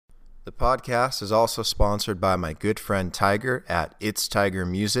The podcast is also sponsored by my good friend Tiger at It's Tiger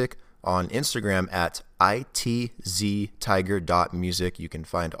Music on Instagram at itztiger.music. You can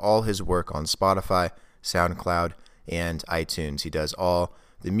find all his work on Spotify, SoundCloud, and iTunes. He does all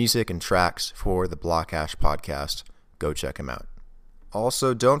the music and tracks for the Blockhash podcast. Go check him out.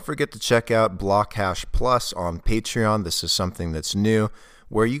 Also, don't forget to check out Blockhash Plus on Patreon. This is something that's new,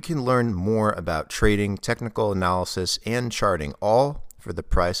 where you can learn more about trading, technical analysis, and charting, all for the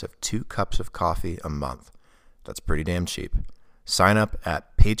price of 2 cups of coffee a month. That's pretty damn cheap. Sign up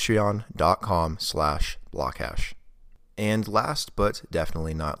at patreon.com/blockhash. And last but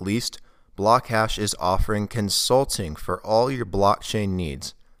definitely not least, Blockhash is offering consulting for all your blockchain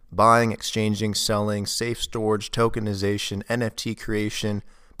needs. Buying, exchanging, selling, safe storage, tokenization, NFT creation,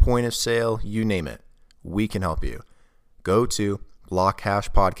 point of sale, you name it. We can help you. Go to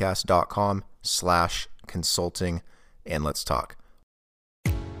blockhashpodcast.com/consulting and let's talk.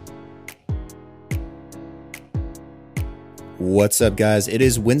 What's up, guys? It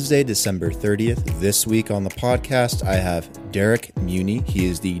is Wednesday, December 30th. This week on the podcast, I have Derek Muni. He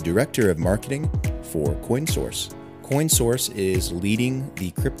is the Director of Marketing for CoinSource. CoinSource is leading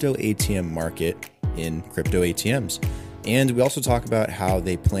the crypto ATM market in crypto ATMs. And we also talk about how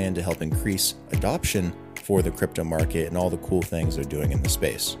they plan to help increase adoption for the crypto market and all the cool things they're doing in the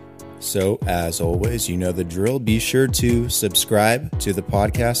space. So, as always, you know the drill. Be sure to subscribe to the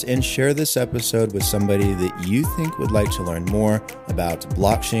podcast and share this episode with somebody that you think would like to learn more about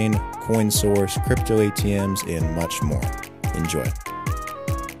blockchain, CoinSource, crypto ATMs, and much more. Enjoy.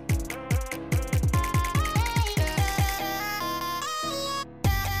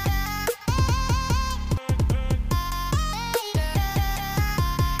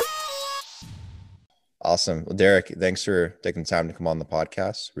 Awesome. Well, Derek, thanks for taking the time to come on the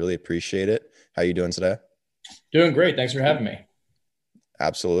podcast. Really appreciate it. How are you doing today? Doing great. Thanks for having me.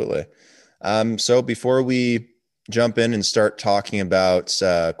 Absolutely. So before we jump in and start talking about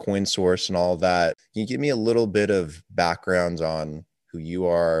CoinSource and all that, can you give me a little bit of background on who you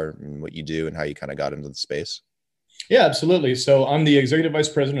are and what you do and how you kind of got into the space? Yeah, absolutely. So I'm the Executive Vice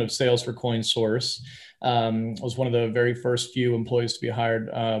President of Sales for CoinSource. I was one of the very first few employees to be hired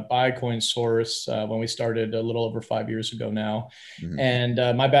by CoinSource when we started a little over 5 years ago now. Mm-hmm. And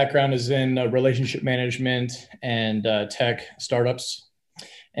my background is in relationship management and tech startups.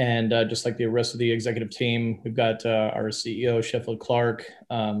 And just like the rest of the executive team, we've got our CEO, Sheffield Clark,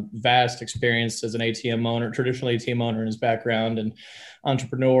 vast experience as an ATM owner, traditional ATM owner in his background, and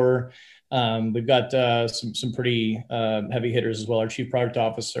entrepreneur. We've got some pretty heavy hitters as well. Our chief product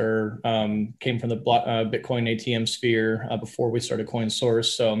officer came from the Bitcoin ATM sphere before we started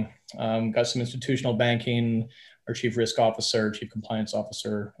CoinSource. So got some institutional banking, our chief risk officer, chief compliance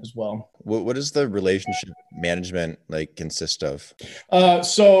officer as well. What does the relationship management consist of? Prior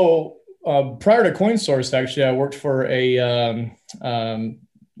to CoinSource, actually, I worked for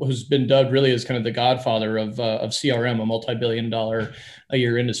who's been dubbed really as kind of the godfather of CRM, a multi-billion-dollar a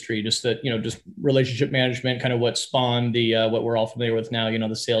year industry. Just relationship management, kind of what spawned the what we're all familiar with now. The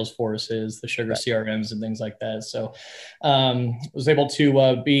Salesforces, the Sugar CRMs, and things like that. So, was able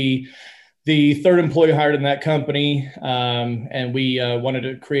to be the third employee hired in that company, and we wanted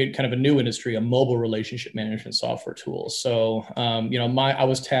to create kind of a new industry, a mobile relationship management software tool. So, I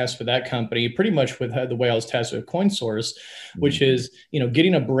was tasked with that company pretty much with the way I was tasked with CoinSource, which is,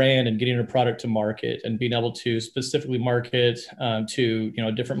 getting a brand and getting a product to market and being able to specifically market to,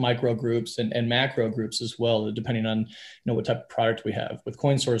 different micro groups and macro groups as well, depending on, what type of product we have. With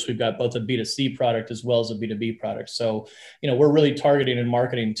CoinSource, we've got both a B2C product as well as a B2B product. So, we're really targeting and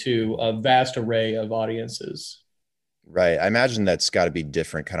marketing to a vast array of audiences. Right. I imagine that's got to be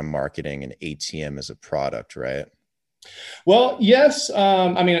different kind of marketing an ATM as a product, right? Well, yes.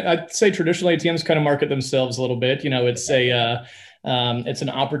 I'd say traditional ATMs kind of market themselves a little bit. It's it's an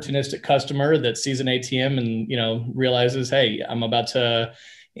opportunistic customer that sees an ATM and, realizes, hey, I'm about to,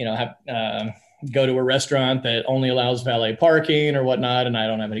 go to a restaurant that only allows valet parking or whatnot, and I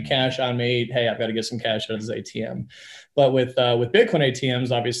don't have any cash on me. Hey, I've got to get some cash out of this ATM. But with Bitcoin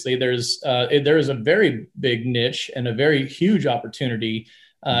ATMs, obviously, there is a very big niche and a very huge opportunity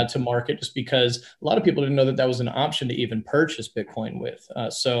to market, just because a lot of people didn't know that was an option to even purchase Bitcoin with.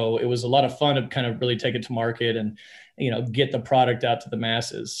 So it was a lot of fun to kind of really take it to market and, get the product out to the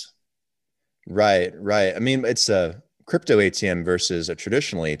masses. Right. I mean, it's a crypto ATM versus a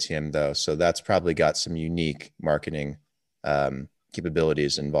traditional ATM, though. So that's probably got some unique marketing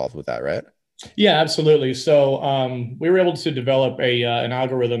capabilities involved with that, right? Yeah, absolutely. So we were able to develop an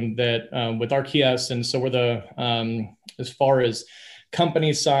algorithm that with our kiosks, and so we're as far as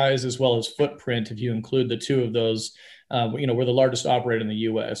company size as well as footprint, if you include the two of those, We're the largest operator in the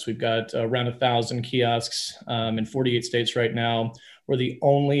U.S. We've got around 1,000 kiosks in 48 states right now. We're the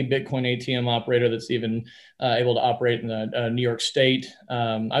only Bitcoin ATM operator that's even able to operate in the New York State.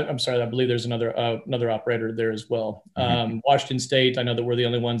 I'm sorry, I believe there's another operator there as well. Washington State, I know that we're the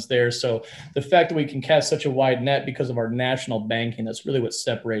only ones there. So the fact that we can cast such a wide net because of our national banking, that's really what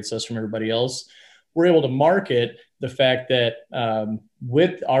separates us from everybody else. We're able to market the fact that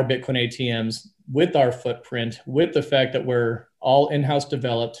with our Bitcoin ATMs, with our footprint, with the fact that we're all in-house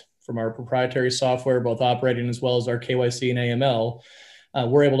developed from our proprietary software, both operating as well as our KYC and AML,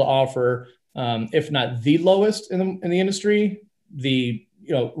 we're able to offer, if not the lowest in the industry,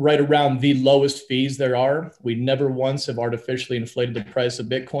 right around the lowest fees there are. We never once have artificially inflated the price of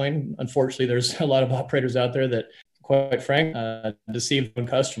Bitcoin. Unfortunately, there's a lot of operators out there that, quite frankly, deceive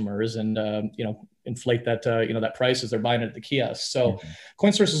customers and inflate that that price as they're buying it at the kiosk. So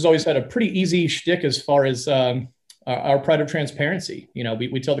CoinSource has always had a pretty easy shtick as far as our pride of transparency.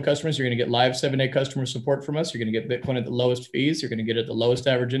 We tell the customers you're going to get live 7-day customer support from us. You're going to get Bitcoin at the lowest fees. You're going to get it at the lowest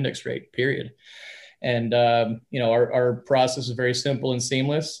average index rate, period. And our process is very simple and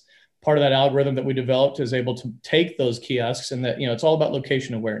seamless. Part of that algorithm that we developed is able to take those kiosks, and that it's all about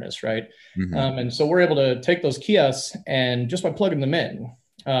location awareness, right? And so we're able to take those kiosks, and just by plugging them in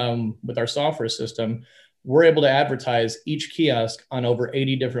with our software system, we're able to advertise each kiosk on over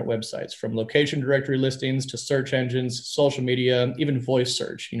 80 different websites, from location directory listings to search engines, social media, even voice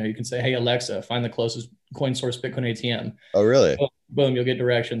search. You can say, "Hey, Alexa, find the closest CoinSource Bitcoin ATM." Oh, really? Boom, you'll get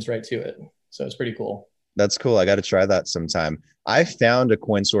directions right to it. So it's pretty cool. That's cool. I got to try that sometime. I found a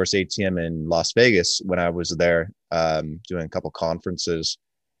CoinSource ATM in Las Vegas when I was there doing a couple conferences.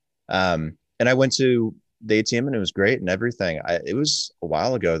 And I went to the ATM and it was great and everything. It was a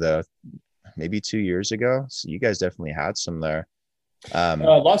while ago, though, maybe 2 years ago. So you guys definitely had some there.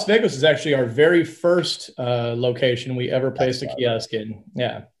 Las Vegas is actually our very first location we ever placed a kiosk in.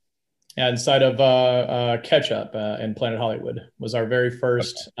 Yeah. Inside of Ketchup in Planet Hollywood was our very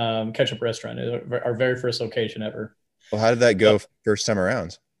first Ketchup restaurant, our very first location ever. Well, how did that go first time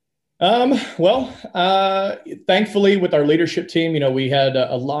around? Thankfully, with our leadership team, we had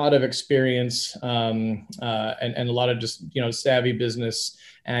a lot of experience and a lot of just, savvy business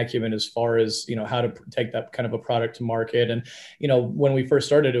acumen as far as, how to take that kind of a product to market. And, when we first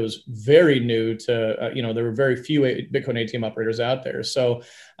started, it was very new to, there were very few Bitcoin ATM operators out there. So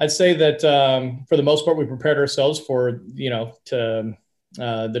I'd say that for the most part, we prepared ourselves for,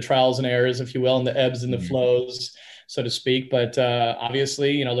 the trials and errors, if you will, and the ebbs and the flows, so to speak. But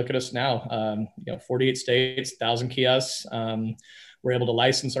obviously, look at us now, 48 states, 1,000 kiosks. We're able to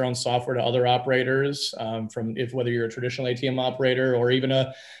license our own software to other operators whether you're a traditional ATM operator or even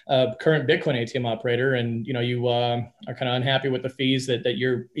a current Bitcoin ATM operator. And, you are kind of unhappy with the fees that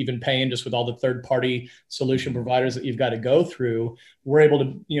you're even paying just with all the third-party solution providers that you've got to go through. We're able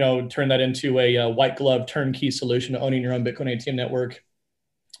to, turn that into a white glove turnkey solution to owning your own Bitcoin ATM network.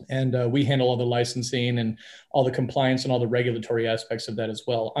 And we handle all the licensing and all the compliance and all the regulatory aspects of that as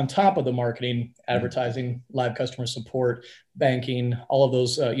well, on top of the marketing, advertising, live customer support, banking, all of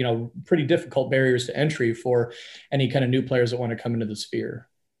those, pretty difficult barriers to entry for any kind of new players that want to come into the sphere.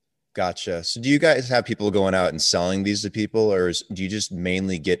 Gotcha. So do you guys have people going out and selling these to people, or do you just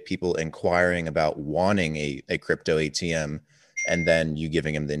mainly get people inquiring about wanting a crypto ATM and then you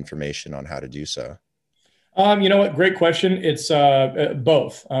giving them the information on how to do so? You know what? Great question. It's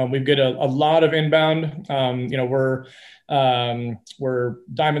both. We've got a lot of inbound. We're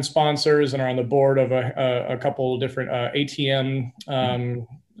Diamond sponsors and are on the board of a couple different ATM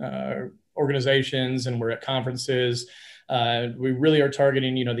organizations, and we're at conferences. We really are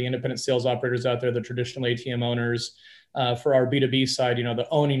targeting, the independent sales operators out there, the traditional ATM owners. For our B2B side, the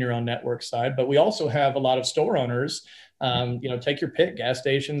owning your own network side. But we also have a lot of store owners. Take your pick: gas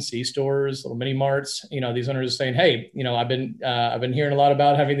stations, C-stores, little mini marts. These owners are saying, "Hey, I've been hearing a lot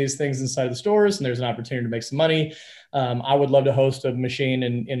about having these things inside the stores, and there's an opportunity to make some money. I would love to host a machine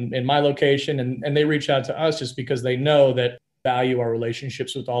in my location." And they reach out to us just because they know that value our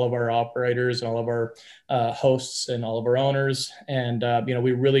relationships with all of our operators and all of our hosts and all of our owners. And,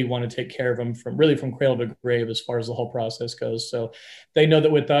 we really want to take care of them from cradle to grave as far as the whole process goes. So they know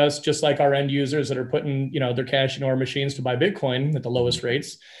that with us, just like our end users that are putting, their cash into our machines to buy Bitcoin at the lowest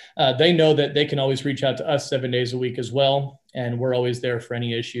rates, they know that they can always reach out to us 7 days a week as well. And we're always there for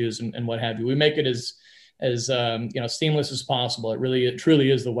any issues and what have you. We make it as seamless as possible. It truly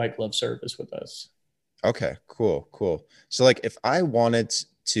is the white glove service with us. Okay, cool. So like if I wanted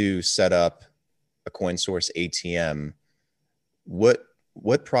to set up a CoinSource ATM, what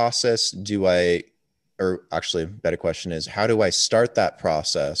process or actually better question is, how do I start that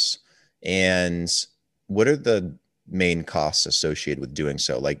process? And what are the main costs associated with doing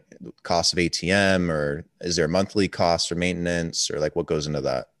so? Like cost of ATM, or is there a monthly cost for maintenance, or like what goes into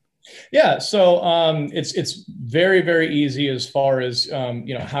that? Yeah, so it's very very easy as far as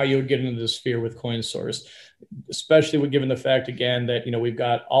how you would get into the sphere with CoinSource, especially with given the fact again that we've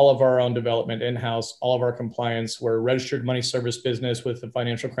got all of our own development in house, all of our compliance. We're a registered money service business with the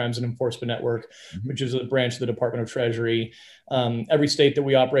Financial Crimes and Enforcement Network, Mhm. which is a branch of the Department of Treasury. Every state that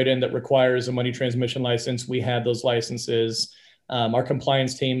we operate in that requires a money transmission license, we have those licenses. Our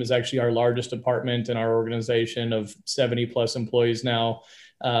compliance team is actually our largest department in our organization of 70 plus employees now.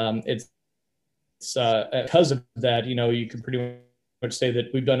 It's because of that, you can pretty much say that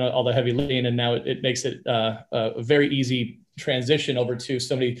we've done all the heavy lifting, and now it makes it a very easy transition over to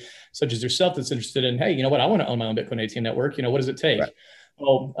somebody such as yourself that's interested in, hey, you know what, I want to own my own Bitcoin ATM network. What does it take? Right.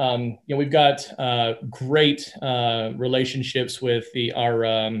 Well, we've got great relationships with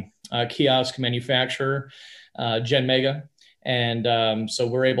our kiosk manufacturer, Gen Mega. And so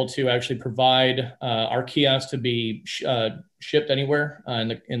we're able to actually provide our kiosks to be shipped anywhere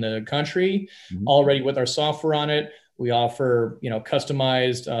in the country, Mhm. already with our software on it. We offer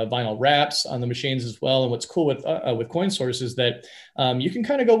customized vinyl wraps on the machines as well. And what's cool with CoinSource is that you can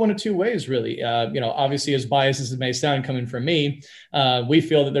kind of go one of two ways, really. Obviously, as biased as it may sound coming from me, we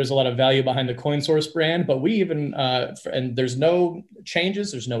feel that there's a lot of value behind the CoinSource brand, but we even and there's no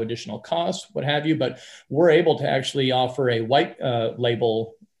changes, there's no additional cost, what have you, but we're able to actually offer a white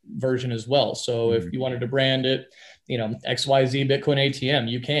label version as well. So if you wanted to brand it, XYZ Bitcoin ATM,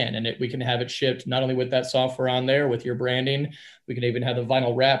 you can, and we can have it shipped not only with that software on there with your branding, we can even have the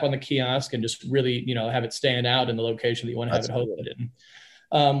vinyl wrap on the kiosk and just really, have it stand out in the location that you want to have it hosted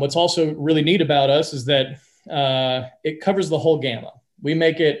in. What's also really neat about us is that it covers the whole gamut. We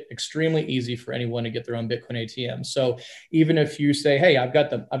make it extremely easy for anyone to get their own Bitcoin ATM. So even if you say, "Hey, I've got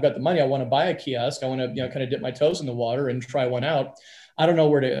the money, I want to buy a kiosk, I want to kind of dip my toes in the water and try one out. I don't know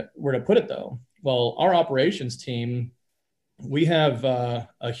where to put it though." Well, our operations team, we have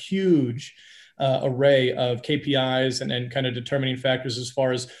a huge array of KPIs and kind of determining factors as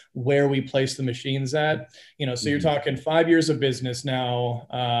far as where we place the machines at. So you're talking 5 years of business now.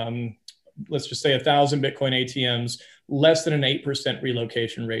 Let's just say 1,000 Bitcoin ATMs, less than an 8%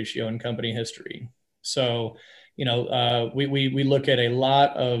 relocation ratio in company history. So, we look at a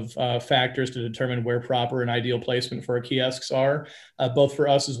lot of factors to determine where proper and ideal placement for our kiosks are, both for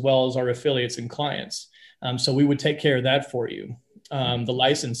us as well as our affiliates and clients. So we would take care of that for you. The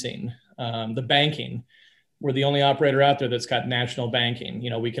licensing, the banking. We're the only operator out there that's got national banking.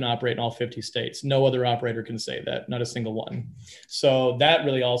 We can operate in all 50 states. No other operator can say that, not a single one. So that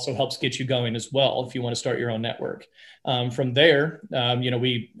really also helps get you going as well if you want to start your own network. From there,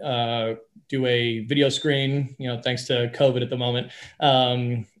 we do a video screen, thanks to COVID at the moment,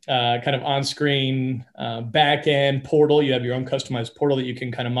 kind of on-screen back-end portal. You have your own customized portal that you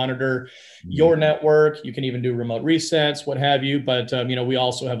can kind of monitor your network. You can even do remote resets, what have you. But, we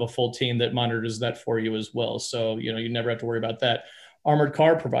also have a full team that monitors that for you as well. So, you never have to worry about that. Armored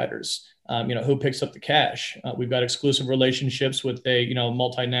car providers, who picks up the cash. We've got exclusive relationships with a,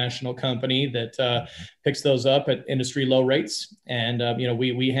 multinational company that picks those up at industry low rates. And,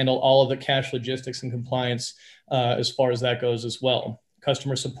 we handle all of the cash logistics and compliance as far as that goes as well.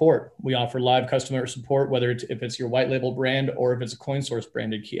 Customer support. We offer live customer support, whether if it's your white label brand or if it's a CoinSource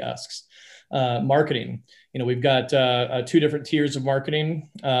branded kiosks. Marketing. We've got 2 different tiers of marketing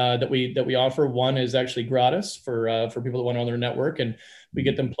that we offer. One is actually gratis for people that want to own their network, and we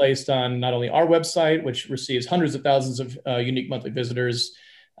get them placed on not only our website, which receives hundreds of thousands of unique monthly visitors,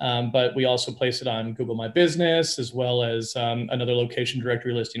 but we also place it on Google My Business as well as another location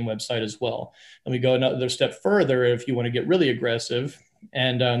directory listing website as well. And we go another step further if you want to get really aggressive.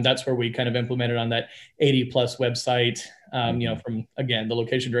 And that's where we kind of implemented on that 80 plus website, from, again, the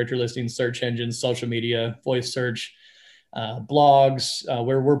location directory listing, search engines, social media, voice search, blogs,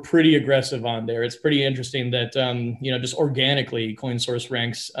 where we're pretty aggressive on there. It's pretty interesting that, just organically CoinSource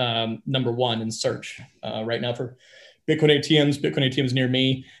ranks #1 in search right now for Bitcoin ATMs near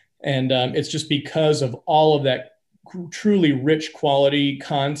me. And it's just because of all of that truly rich quality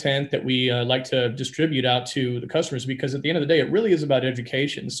content that we like to distribute out to the customers, because at the end of the day, it really is about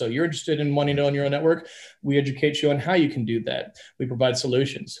education. So you're interested in wanting to own your own network, we educate you on how you can do that. We provide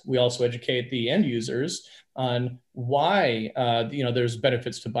solutions. We also educate the end users on why there's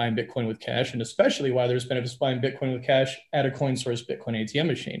benefits to buying Bitcoin with cash, and especially why there's benefits to buying Bitcoin with cash at a CoinSource Bitcoin ATM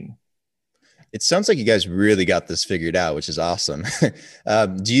machine. It sounds like you guys really got this figured out, which is awesome.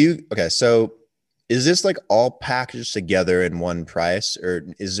 So is this like all packaged together in one price, or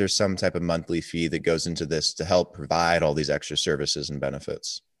is there some type of monthly fee that goes into this to help provide all these extra services and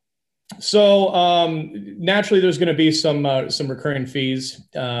benefits? So naturally, there's going to be some recurring fees.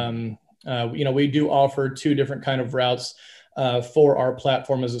 We do offer two different kind of routes for our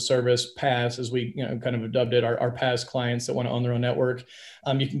platform as a service, PaaS, as we kind of dubbed it, our PaaS clients that want to own their own network.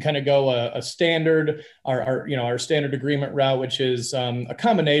 You can kind of go a standard, our standard agreement route, which is a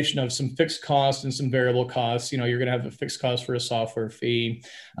combination of some fixed costs and some variable costs. You're going to have a fixed cost for a software fee.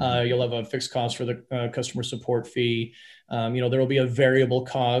 You'll have a fixed cost for the customer support fee. There will be a variable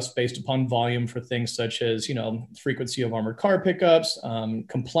cost based upon volume for things such as, frequency of armored car pickups,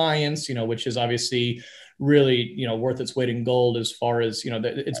 compliance, which is obviously really, worth its weight in gold as far as,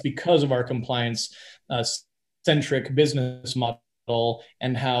 it's because of our compliance centric business model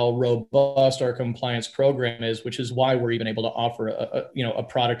and how robust our compliance program is, which is why we're even able to offer a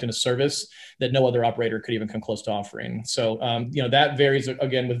product and a service that no other operator could even come close to offering. So, that varies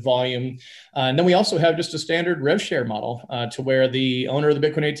again with volume. And then we also have just a standard rev share model to where the owner of the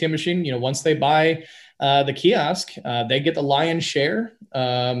Bitcoin ATM machine, once they buy the kiosk, they get the lion's share.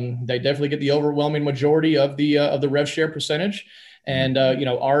 They definitely get the overwhelming majority of the rev share percentage. And,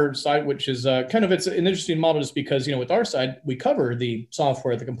 our side, which is it's an interesting model just because, with our side, we cover the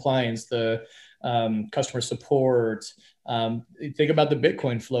software, the compliance, the customer support. Think about the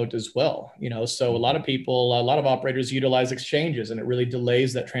Bitcoin float as well. So a lot of operators utilize exchanges, and it really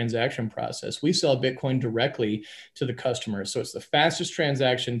delays that transaction process. We sell Bitcoin directly to the customer. So it's the fastest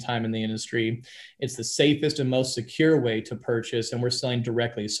transaction time in the industry. It's the safest and most secure way to purchase, and we're selling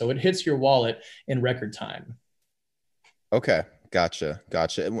directly. So it hits your wallet in record time. Okay. Gotcha.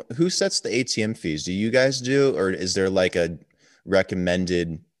 And who sets the ATM fees? Do you guys do, or is there like a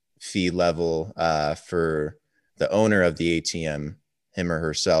recommended fee level for the owner of the ATM, him or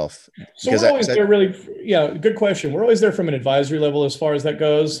herself? So we're always there really, good question. We're always there from an advisory level as far as that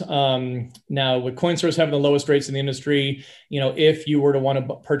goes. Now with CoinSource having the lowest rates in the industry, if you were to want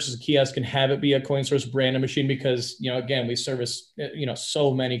to purchase a kiosk and have it be a CoinSource branded machine, because, again, we service,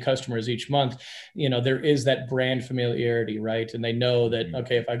 so many customers each month, there is that brand familiarity, right? And they know that,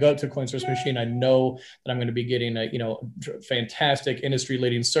 okay, if I go to a CoinSource machine, I know that I'm going to be getting a, fantastic industry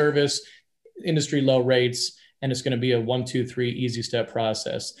leading service, industry low rates, and it's going to be a 1, 2, 3 easy step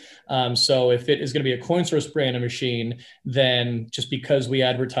process. So if it is going to be a CoinSource branded machine, then just because we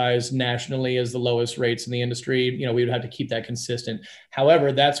advertise nationally as the lowest rates in the industry, we would have to keep that consistent.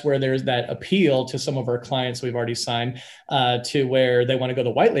 However, that's where there's that appeal to some of our clients we've already signed to where they want to go the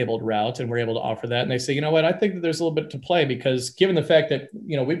white labeled route, and we're able to offer that. And they say, I think that there's a little bit to play, because given the fact that,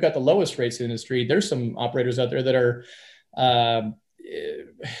 we've got the lowest rates in the industry, there's some operators out there that are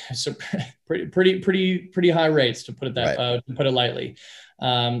so pretty high rates, to put it that right. To put it lightly.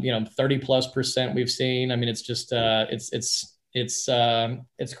 30+% we've seen. I mean, it's just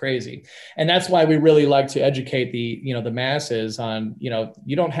it's crazy. And that's why we really like to educate the masses on,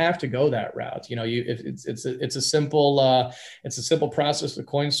 you don't have to go that route. It's a simple process with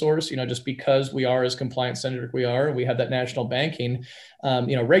CoinSource, just because we are as compliance centric we are, we have that national banking,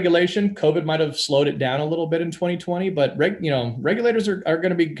 regulation. COVID might have slowed it down a little bit in 2020, but regulators are going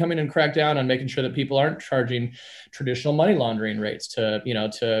to be coming and crack down on making sure that people aren't charging traditional money laundering rates they're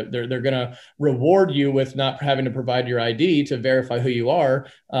going to reward you with not having to provide your ID to verify who you are,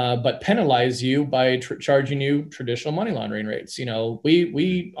 but penalize you by charging you traditional money laundering rates.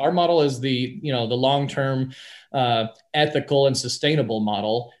 Our model is the long-term ethical and sustainable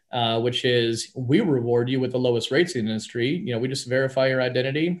model, which is we reward you with the lowest rates in the industry. We just verify your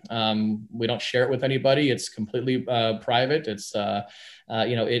identity. We don't share it with anybody. It's completely private. It's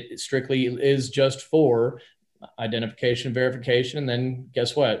it strictly is just for identification, verification, and then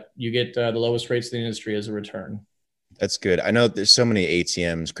guess what? You get the lowest rates in the industry as a return. That's good. I know there's so many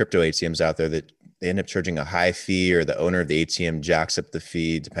ATMs, crypto ATMs out there that they end up charging a high fee, or the owner of the ATM jacks up the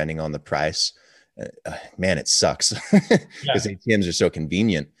fee depending on the price. Man, it sucks because ATMs are so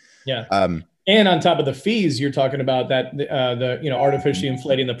convenient. Yeah. And on top of the fees, you're talking about that artificially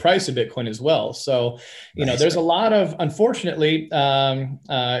inflating the price of Bitcoin as well. So, there's a lot of, unfortunately,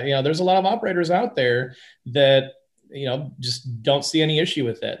 there's a lot of operators out there that, just don't see any issue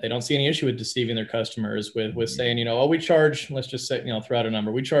with that. They don't see any issue with deceiving their customers with saying, we charge, let's just say, throw out a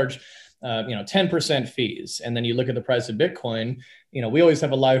number. We charge 10% fees. And then you look at the price of Bitcoin, we always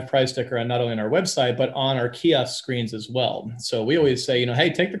have a live price ticker on not only on our website, but on our kiosk screens as well. So we always say, hey,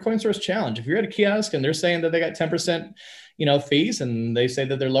 take the CoinSource challenge. If you're at a kiosk and they're saying that they got 10%, fees, and they say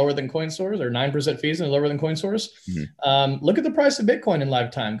that they're lower than CoinSource, or 9% fees and they're lower than CoinSource, look at the price of Bitcoin in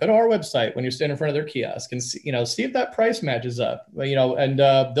live time. Go to our website when you're standing in front of their kiosk and see if that price matches up, and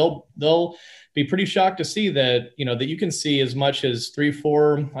they'll be pretty shocked to see that, that you can see as much as I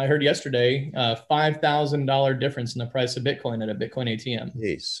heard yesterday, $5,000 difference in the price of Bitcoin at a Bitcoin ATM.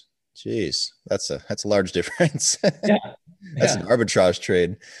 Jeez. Jeez, that's a large difference. Yeah, That's an yeah, arbitrage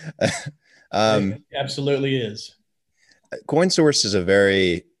trade. um, it absolutely is. CoinSource is a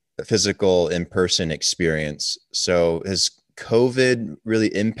very physical in-person experience. So has COVID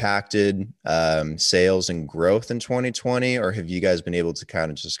really impacted sales and growth in 2020, or have you guys been able to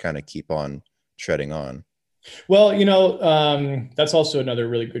kind of keep on treading on? Well, that's also another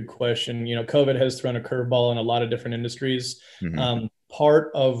really good question. COVID has thrown a curveball in a lot of different industries. Hmm.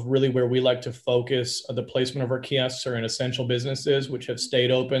 Part of really where we like to focus the placement of our kiosks are in essential businesses, which have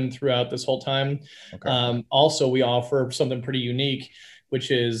stayed open throughout this whole time. Okay. Also, we offer something pretty unique,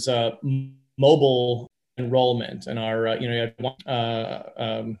 which is mobile enrollment. And our, you have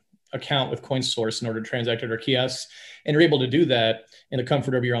one account with CoinSource in order to transact at our kiosks, and you're able to do that in the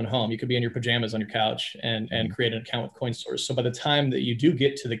comfort of your own home. You could be in your pajamas on your couch and Mhm. create an account with CoinSource. So by the time that you do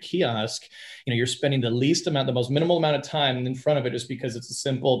get to the kiosk, you're spending the most minimal amount of time in front of it, just because it's a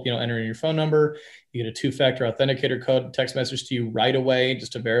simple, entering your phone number. You get a two-factor authenticator code text message to you right away,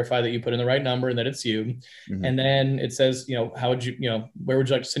 just to verify that you put in the right number and that it's you. Mhm. And then it says, where would you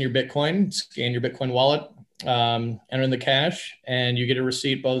like to send your Bitcoin? Scan your Bitcoin wallet, enter in the cash, and you get a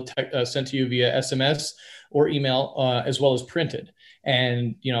receipt both sent to you via SMS or email, as well as printed.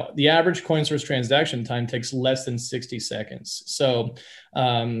 And the average CoinSource transaction time takes less than 60 seconds. So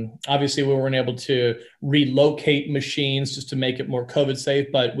obviously we weren't able to relocate machines just to make it more COVID safe,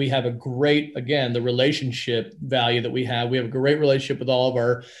 but we have the relationship value that we have. We have a great relationship with all of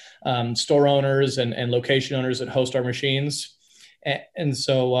our store owners and location owners that host our machines. And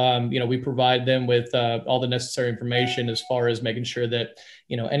so, we provide them with all the necessary information as far as making sure that,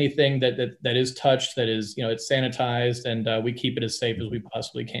 anything that is touched, that is, it's sanitized, and we keep it as safe as we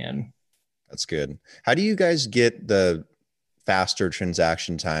possibly can. That's good. How do you guys get the faster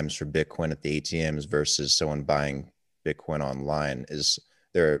transaction times for Bitcoin at the ATMs versus someone buying Bitcoin online? Is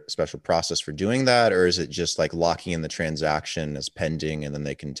there a special process for doing that, or is it just like locking in the transaction as pending and then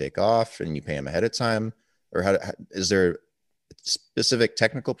they can take off and you pay them ahead of time? Or is there a specific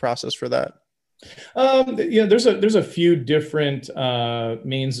technical process for that? There's a few different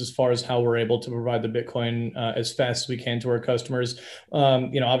means as far as how we're able to provide the Bitcoin as fast as we can to our customers.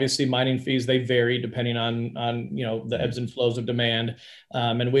 Obviously mining fees, they vary depending on the Mhm. ebbs and flows of demand,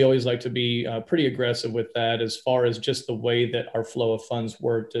 and we always like to be pretty aggressive with that as far as just the way that our flow of funds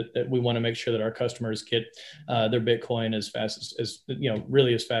work. That we want to make sure that our customers get their Bitcoin as fast as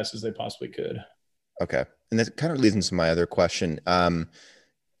really as fast as they possibly could. Okay. And that kind of leads into my other question.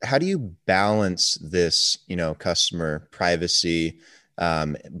 How do you balance this, customer privacy,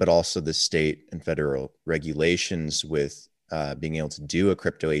 but also the state and federal regulations with being able to do a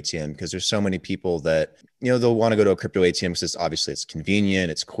crypto ATM? Because there's so many people that, they'll want to go to a crypto ATM because it's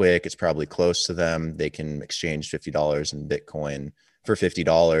convenient, it's quick, it's probably close to them. They can exchange $50 in Bitcoin for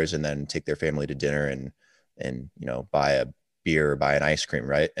 $50 and then take their family to dinner and buy a beer or buy an ice cream,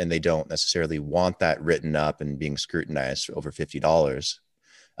 right? And they don't necessarily want that written up and being scrutinized over $50.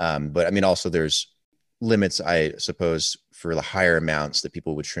 But I mean, also there's limits, I suppose, for the higher amounts that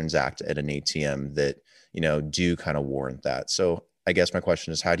people would transact at an ATM that, do kind of warrant that. So I guess my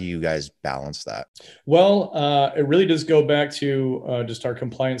question is, how do you guys balance that? Well, it really does go back to just our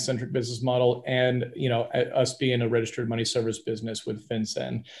compliance-centric business model, and us being a registered money service business with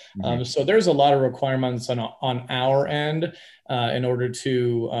FinCEN. Mm-hmm. So there's a lot of requirements on our end in order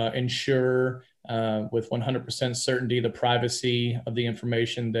to ensure with 100% certainty the privacy of the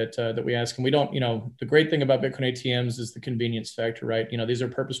information that we ask. And we don't, the great thing about Bitcoin ATMs is the convenience factor, right? These are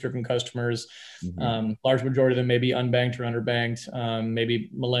purpose-driven customers. Mm-hmm. Large majority of them may be unbanked or underbanked,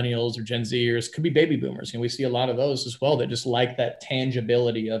 maybe millennials or Gen Zers, could be baby boomers. We see a lot of those as well that just like that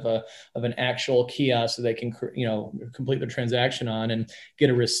tangibility of an actual kiosk that they can complete their transaction on and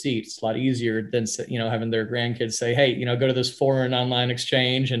get a receipt. It's a lot easier than having their grandkids say, hey, go to this foreign online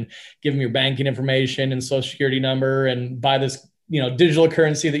exchange and give them your banking information and social security number and buy this digital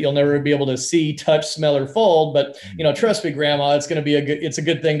currency that you'll never be able to see, touch, smell, or fold. But trust me, Grandma, it's going to be it's a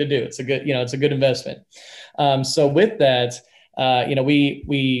good thing to do. It's a good investment. So with that,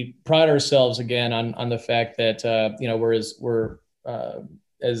 we pride ourselves again on the fact that we're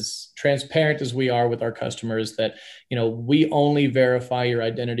as transparent as we are with our customers, that we only verify your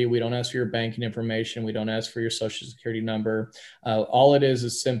identity. We don't ask for your banking information. We don't ask for your social security number. All it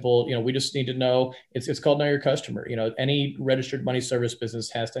is simple. We just need to know. It's called Know Your Customer. Any registered money service business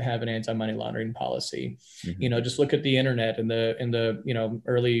has to have an anti-money laundering policy. Mm-hmm. Just look at the internet in the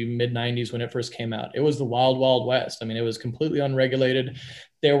early mid 90s when it first came out. It was the wild west. I mean, it was completely unregulated.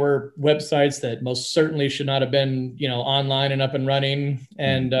 There were websites that most certainly should not have been, online and up and running.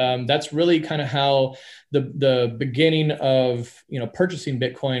 And that's really kind of how the beginning of, purchasing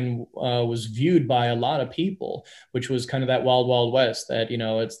Bitcoin was viewed by a lot of people, which was kind of that wild, wild west that,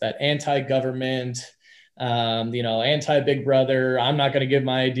 it's that anti-government, anti-Big Brother. I'm not going to give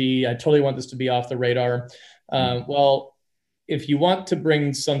my ID. I totally want this to be off the radar. Well, if you want to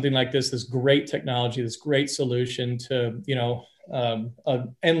bring something like this great technology, this great solution to,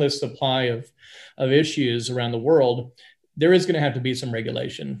 an endless supply of issues around the world, there is going to have to be some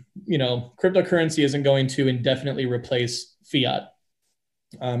regulation. Cryptocurrency isn't going to indefinitely replace fiat.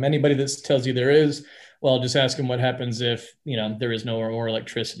 Anybody that tells you there is, well, just ask them what happens if, there is no more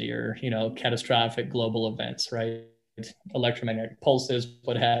electricity or, catastrophic global events, right? Electromagnetic pulses,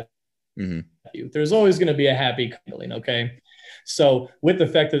 what have you. There's always going to be a happy commingling, okay? So with the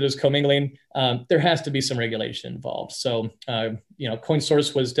fact that there's commingling, there has to be some regulation involved. So,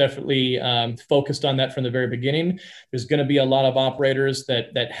 CoinSource was definitely focused on that from the very beginning. There's going to be a lot of operators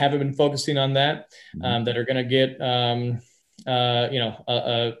that haven't been focusing on that, that are going to get,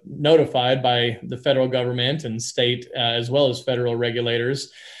 notified by the federal government and state, as well as federal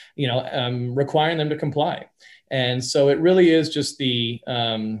regulators, requiring them to comply. And so it really is just the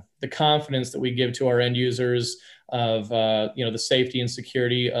confidence that we give to our end users of, the safety and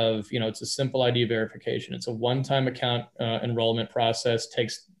security of, it's a simple ID verification. It's a one-time account enrollment process,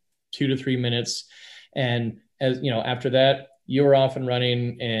 takes 2 to 3 minutes. And after that, you're off and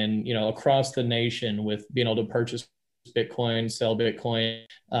running and, across the nation with being able to purchase Bitcoin, sell Bitcoin,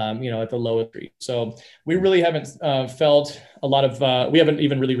 at the lowest rate. So we really haven't felt a lot of, we haven't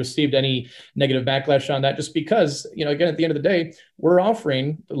even really received any negative backlash on that, just because, again, at the end of the day, we're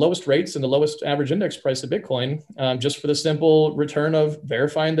offering the lowest rates and the lowest average index price of Bitcoin, just for the simple return of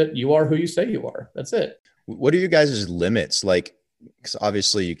verifying that you are who you say you are. That's it. What are you guys' limits? Like, because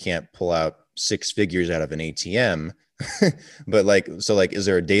obviously you can't pull out 6 figures out of an ATM. But is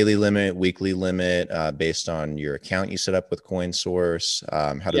there a daily limit, weekly limit, based on your account you set up with CoinSource?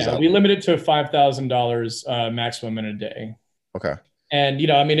 How does that? We limit it to $5,000 maximum in a day. Okay. And,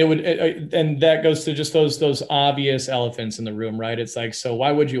 and that goes to just those obvious elephants in the room, right? It's like, so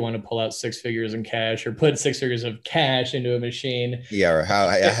why would you want to pull out 6 figures in cash or put 6 figures of cash into a machine? Yeah. Or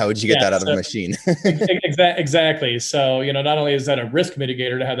how would you get that out of the machine? Exactly. So, not only is that a risk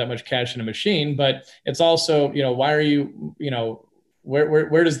mitigator to have that much cash in a machine, but it's also, why are you,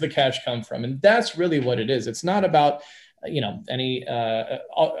 where does the cash come from? And that's really what it is. It's not about, again,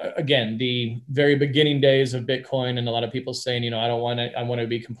 the very beginning days of Bitcoin and a lot of people saying, I want to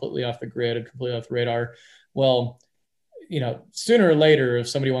be completely off the grid and completely off the radar. Well, sooner or later, if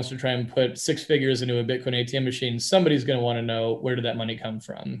somebody wants to try and put 6 figures into a Bitcoin ATM machine, somebody's going to want to know, where did that money come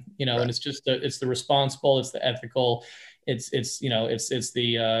from? Right. And it's just, it's the responsible, it's the ethical, it's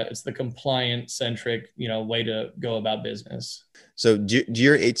the compliant centric, way to go about business. So do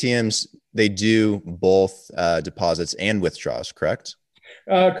your ATMs, they do both deposits and withdrawals, correct?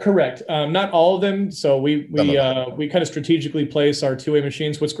 Correct. Not all of them. So we kind of strategically place our two-way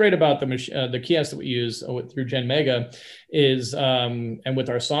machines. What's great about the kiosk that we use through Gen Mega is, and with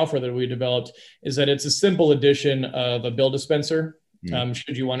our software that we developed, is that it's a simple addition of a bill dispenser.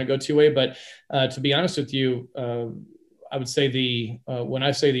 Should you want to go two-way, but to be honest with you, I would say when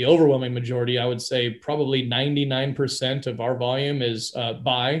I say the overwhelming majority, I would say probably 99% of our volume is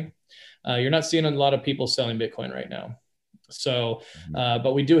buy. You're not seeing a lot of people selling Bitcoin right now. So,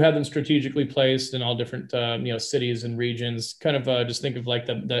 but we do have them strategically placed in all different, cities and regions, kind of just think of like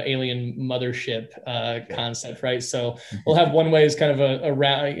the alien mothership concept, right? So we'll have one way is kind of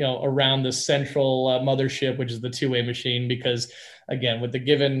around the central mothership, which is the two-way machine, because again, with the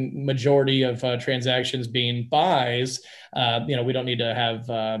given majority of transactions being buys, we don't need to have,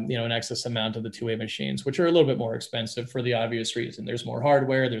 an excess amount of the two-way machines, which are a little bit more expensive for the obvious reason. There's more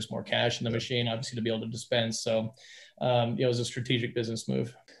hardware, there's more cash in the machine, obviously, to be able to dispense. So, it was a strategic business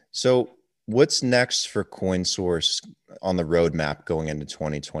move. So what's next for CoinSource on the roadmap going into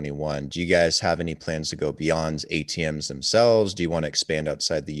 2021? Do you guys have any plans to go beyond ATMs themselves? Do you want to expand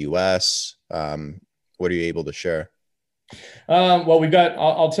outside the US? What are you able to share? Well,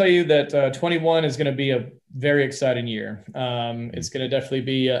 I'll tell you that 21 is going to be a very exciting year. It's going to definitely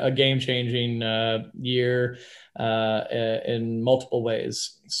be a game-changing year in multiple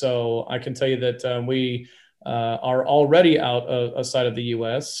ways. So I can tell you that we are already outside of the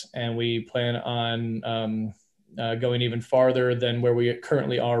U.S., and we plan on going even farther than where we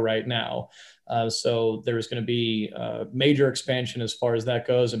currently are right now. So there's going to be major expansion as far as that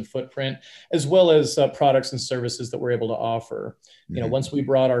goes and footprint, as well as products and services that we're able to offer. Once we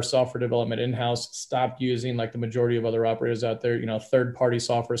brought our software development in-house, stopped using, like the majority of other operators out there, third-party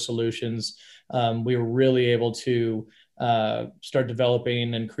software solutions, we were really able to start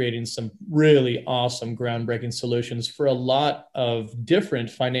developing and creating some really awesome groundbreaking solutions for a lot of different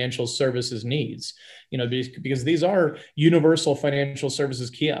financial services needs, because these are universal financial services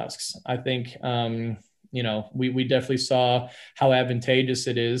kiosks. I think, we definitely saw how advantageous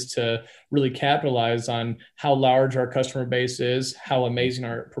it is to really capitalize on how large our customer base is, how amazing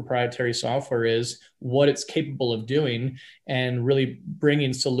our proprietary software is, what it's capable of doing, and really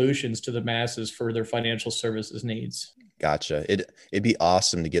bringing solutions to the masses for their financial services needs. Gotcha. It'd be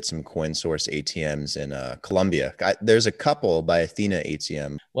awesome to get some CoinSource ATMs in Colombia. There's a couple by Athena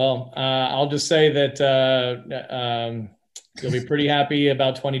ATM. Well, I'll just say that you'll be pretty happy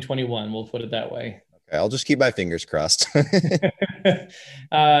about 2021. We'll put it that way. Okay, I'll just keep my fingers crossed. I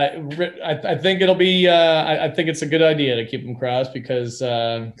think it'll be. I think it's a good idea to keep them crossed because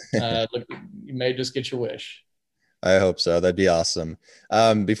look, you may just get your wish. I hope so. That'd be awesome.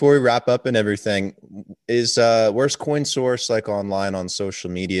 Before we wrap up and everything, where's CoinSource like online on social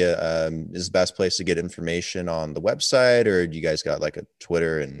media? Is the best place to get information on the website, or do you guys got like a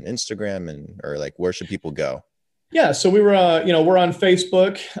Twitter and Instagram, or like where should people go? Yeah, so we're on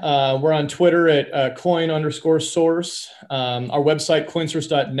Facebook. We're on Twitter at coin_source. Our website,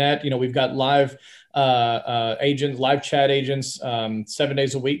 coinsource.net. We've got live chat agents 7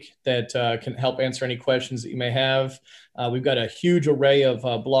 days a week that can help answer any questions that you may have. We've got a huge array of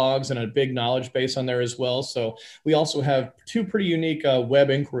blogs and a big knowledge base on there as well. So we also have two pretty unique web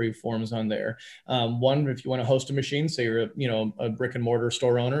inquiry forms on there. One, if you want to host a machine, say you're a brick and mortar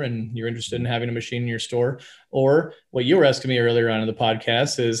store owner and you're interested in having a machine in your store, or what you were asking me earlier on in the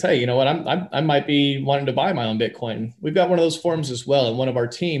podcast is, hey, you know what, I might be wanting to buy my own Bitcoin. We've got one of those forms as well, and one of our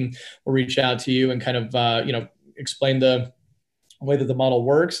team will reach out to you and kind of explain the way that the model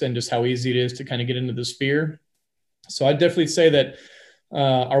works and just how easy it is to kind of get into the sphere. So I'd definitely say that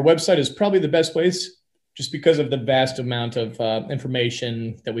our website is probably the best place, just because of the vast amount of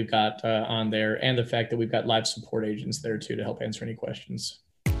information that we've got on there, and the fact that we've got live support agents there too to help answer any questions.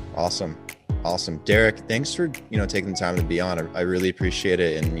 Awesome. Derek, thanks for taking the time to be on. I really appreciate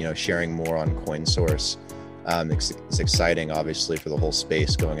it, and sharing more on CoinSource. It's exciting, obviously, for the whole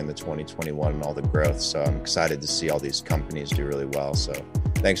space going into 2021 and all the growth. So I'm excited to see all these companies do really well. So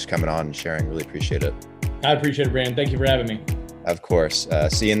thanks for coming on and sharing. Really appreciate it. I appreciate it, Brandon. Thank you for having me. Of course.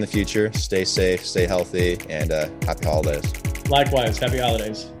 See you in the future. Stay safe, stay healthy, and happy holidays. Likewise. Happy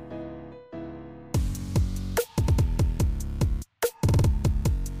holidays.